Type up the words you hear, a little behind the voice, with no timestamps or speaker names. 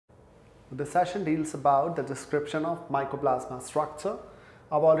This session deals about the description of Mycoplasma structure.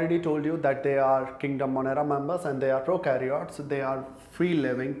 I've already told you that they are kingdom Monera members and they are prokaryotes. They are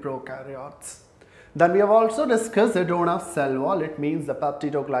free-living prokaryotes. Then we have also discussed they don't have cell wall. It means the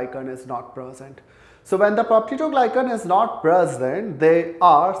peptidoglycan is not present. So when the peptidoglycan is not present, they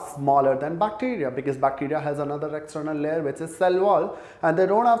are smaller than bacteria because bacteria has another external layer which is cell wall, and they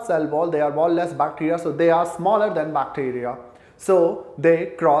don't have cell wall. They are wall-less bacteria, so they are smaller than bacteria. So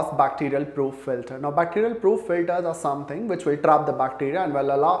they cross bacterial proof filter. Now bacterial proof filters are something which will trap the bacteria and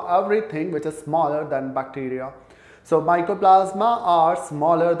will allow everything which is smaller than bacteria. So Mycoplasma are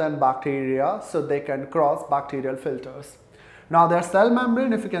smaller than bacteria, so they can cross bacterial filters. Now their cell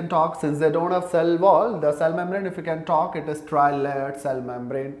membrane, if you can talk, since they don't have cell wall, the cell membrane, if you can talk, it is tri-layered cell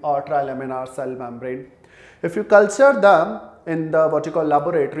membrane or trilaminar cell membrane. If you culture them in the what you call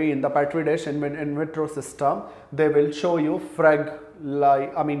laboratory, in the petri dish, in vitro system, they will show you fried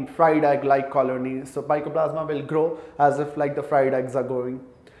egg like colonies. So Mycoplasma will grow as if like the fried eggs are growing.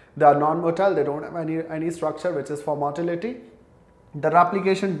 They are non-motile, they don't have any structure which is for motility. The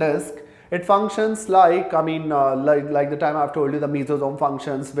replication disc, it functions like, like the time I've told you the mesosome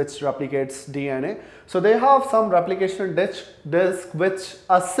functions which replicates DNA. So they have some replication disc which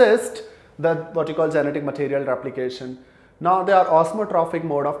assist the what you call genetic material replication. Now they are osmotrophic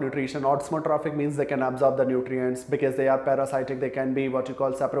mode of nutrition. Osmotrophic means they can absorb the nutrients because they are parasitic. They can be what you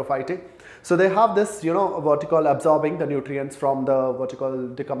call saprophytic. So they have this, what you call absorbing the nutrients from the what you call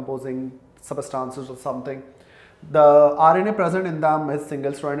decomposing substances or something. The RNA present in them is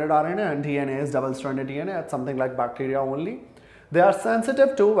single-stranded RNA and DNA is double-stranded DNA. It's something like bacteria only. They are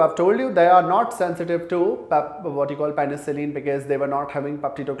sensitive to, I've told you, they are not sensitive to what you call penicillin because they were not having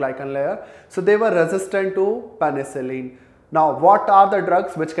peptidoglycan layer. So they were resistant to penicillin. Now, what are the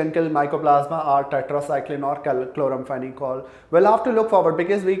drugs which can kill Mycoplasma are tetracycline or chloramphenicol. We'll have to look forward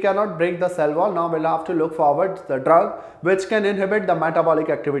because we cannot break the cell wall. Now we'll have to look forward the drug which can inhibit the metabolic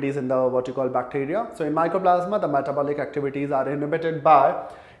activities in the what you call bacteria. So in Mycoplasma, the metabolic activities are inhibited by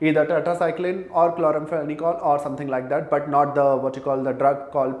either tetracycline or chloramphenicol or something like that, but not the what you call the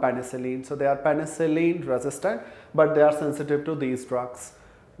drug called penicillin. So they are penicillin resistant, but they are sensitive to these drugs.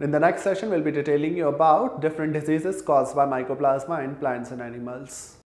 In the next session, we'll be detailing you about different diseases caused by Mycoplasma in plants and animals.